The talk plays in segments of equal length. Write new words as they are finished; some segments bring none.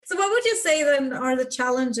So what would you say then are the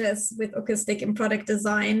challenges with acoustic in product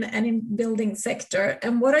design and in building sector?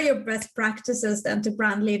 And what are your best practices then to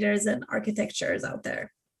brand leaders and architectures out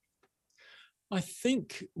there? I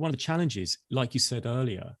think one of the challenges, like you said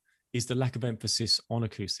earlier, is the lack of emphasis on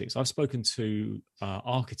acoustics. I've spoken to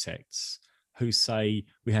architects who say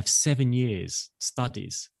we have 7 years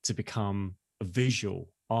studies to become a visual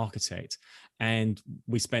architect, and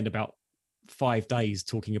we spend about 5 days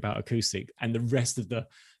talking about acoustic, and the rest of the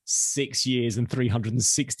 6 years and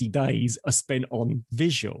 360 days are spent on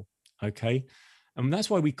visual. Okay. And that's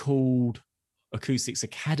why we called Acoustics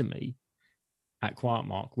Academy at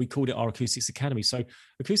QuietMark. We called it our Acoustics Academy. So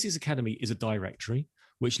Acoustics Academy is a directory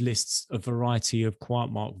which lists a variety of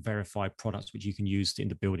QuietMark verified products which you can use in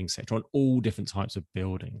the building sector on all different types of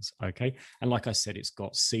buildings. Okay. And like I said, it's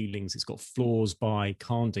got ceilings, it's got floors by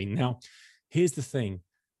Carndine. Now, here's the thing.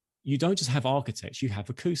 You don't just have architects, you have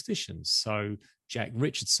acousticians. So Jack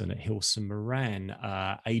Richardson at Hilson Moran,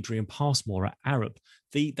 Adrian Passmore at Arup,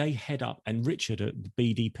 they head up, and Richard at the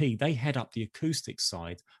BDP, they head up the acoustic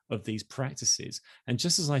side of these practices. And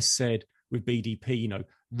just as I said with BDP, you know,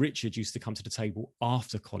 Richard used to come to the table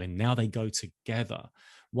after Colin. Now they go together.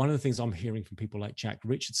 One of the things I'm hearing from people like Jack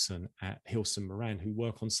Richardson at Hilson Moran, who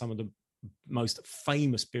work on some of the most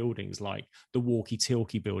famous buildings like the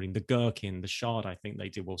Walkie-Talkie building, the Gherkin, the Shard, I think they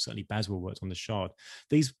did, well, certainly Baswell worked on the Shard.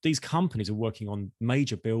 These companies are working on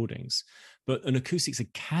major buildings, but an acoustics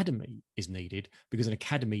academy is needed because an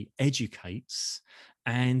academy educates,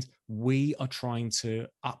 and we are trying to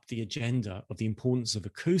up the agenda of the importance of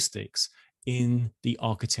acoustics in the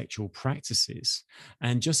architectural practices.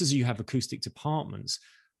 And just as you have acoustic departments,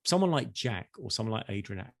 someone like Jack or someone like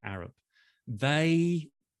Adrian at Arup,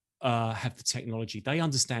 they have the technology. They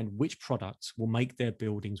understand which products will make their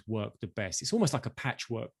buildings work the best. It's almost like a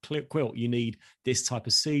patchwork quilt. You need this type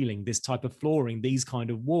of ceiling, this type of flooring, these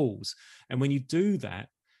kind of walls. And when you do that,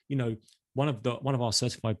 you know, one of our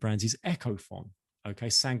certified brands is Ecophon,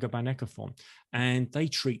 okay, Saint-Gobain Ecophon, and they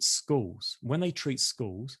treat schools. When they treat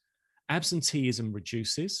schools, absenteeism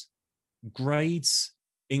reduces, grades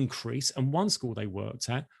increase, and one school they worked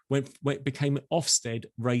at when it became an Ofsted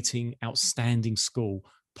rating outstanding school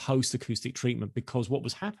post acoustic treatment, because what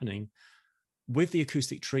was happening with the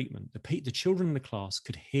acoustic treatment, the children in the class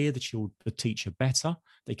could hear the teacher better,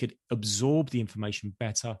 they could absorb the information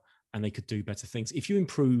better, and they could do better things. If you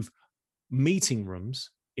improve meeting rooms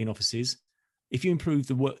in offices, if you improve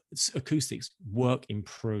the acoustics, work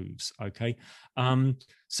improves. Okay,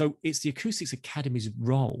 so it's the Acoustics Academy's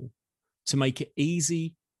role to make it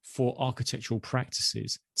easy for architectural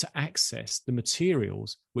practices to access the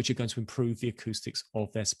materials which are going to improve the acoustics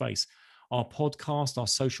of their space. Our podcast, our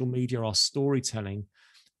social media, our storytelling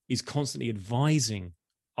is constantly advising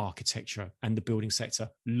architecture and the building sector,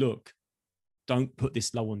 look, don't put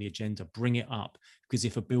this low on the agenda, bring it up. Because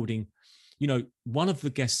if a building, you know, one of the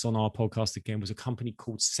guests on our podcast again was a company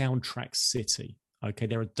called Soundtrack City. Okay,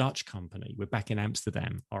 they're a Dutch company. We're back in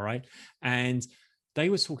Amsterdam, all right? And they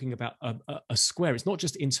were talking about a square. It's not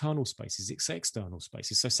just internal spaces, it's external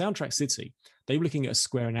spaces. So Soundtrack City, they were looking at a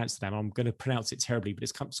square in Amsterdam. I'm going to pronounce it terribly, but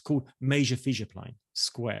it's called Major Vigerplein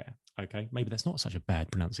Square. Okay, maybe that's not such a bad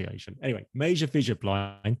pronunciation. Anyway, Major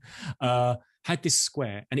Vigerplein had this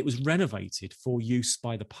square, and it was renovated for use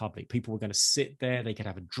by the public. People were going to sit there, they could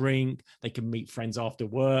have a drink, they could meet friends after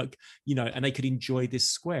work, you know, and they could enjoy this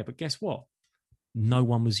square. But guess what? No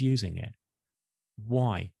one was using it.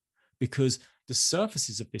 Why? Because the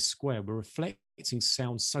surfaces of this square were reflecting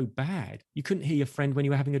sound so bad, you couldn't hear your friend when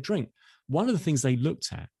you were having a drink. One of the things they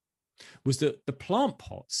looked at was that the plant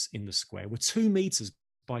pots in the square were 2 meters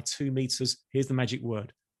by 2 meters. Here's the magic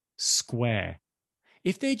word, square.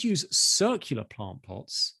 If they'd used circular plant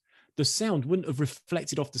pots, the sound wouldn't have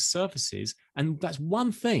reflected off the surfaces. And that's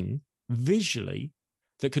one thing visually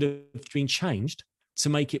that could have been changed to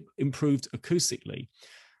make it improved acoustically.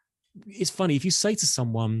 It's funny, if you say to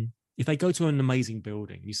someone, if they go to an amazing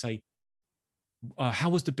building, you say, how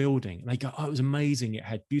was the building? And they go, oh, it was amazing. It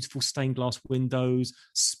had beautiful stained glass windows,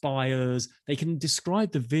 spires. They can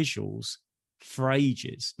describe the visuals for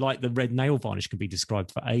ages, like the red nail varnish can be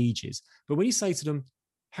described for ages. But when you say to them,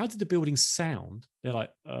 how did the building sound? They're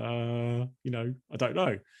like, you know, I don't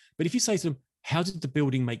know. But if you say to them, how did the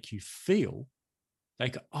building make you feel? They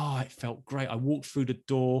go, oh, it felt great. I walked through the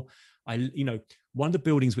door. You know, one of the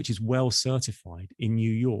buildings which is well certified in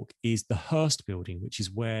New York is the Hearst building, which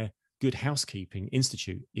is where Good Housekeeping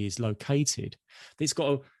Institute is located. It's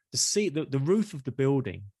got the roof of the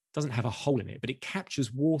building doesn't have a hole in it, but it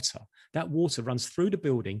captures water. That water runs through the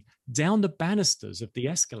building, down the banisters of the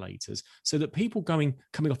escalators, so that people coming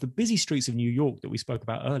off the busy streets of New York that we spoke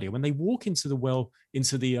about earlier, when they walk into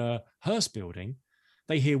the Hearst building,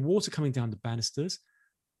 they hear water coming down the banisters.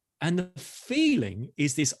 And the feeling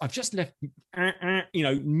is this: I've just left,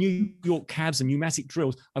 New York cabs and pneumatic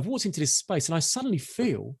drills. I've walked into this space and I suddenly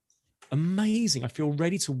feel amazing. I feel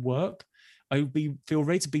ready to work. Feel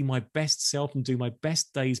ready to be my best self and do my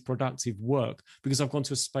best day's productive work because I've gone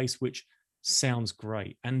to a space which sounds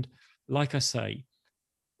great. And like I say,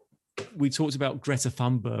 we talked about Greta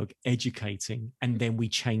Thunberg educating, and then we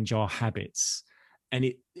change our habits.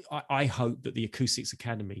 And I hope that the Acoustics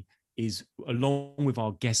Academy is, along with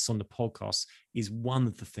our guests on the podcast, is one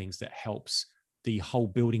of the things that helps the whole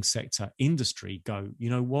building sector industry go, you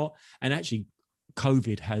know what? And actually,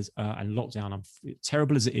 COVID has, and lockdown,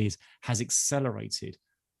 terrible as it is, has accelerated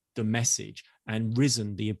the message and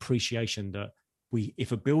risen the appreciation that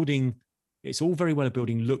if a building, it's all very well a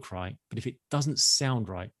building look right, but if it doesn't sound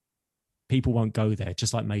right, people won't go there,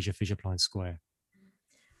 just like Major Fisher-Plyne Square.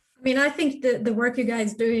 I mean, I think the work you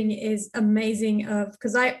guys doing is amazing,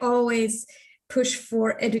 because I always push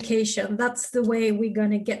for education. That's the way we're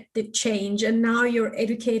going to get the change. And now you're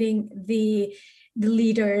educating the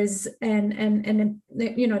leaders and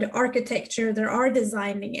the architecture that are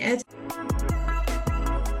designing it.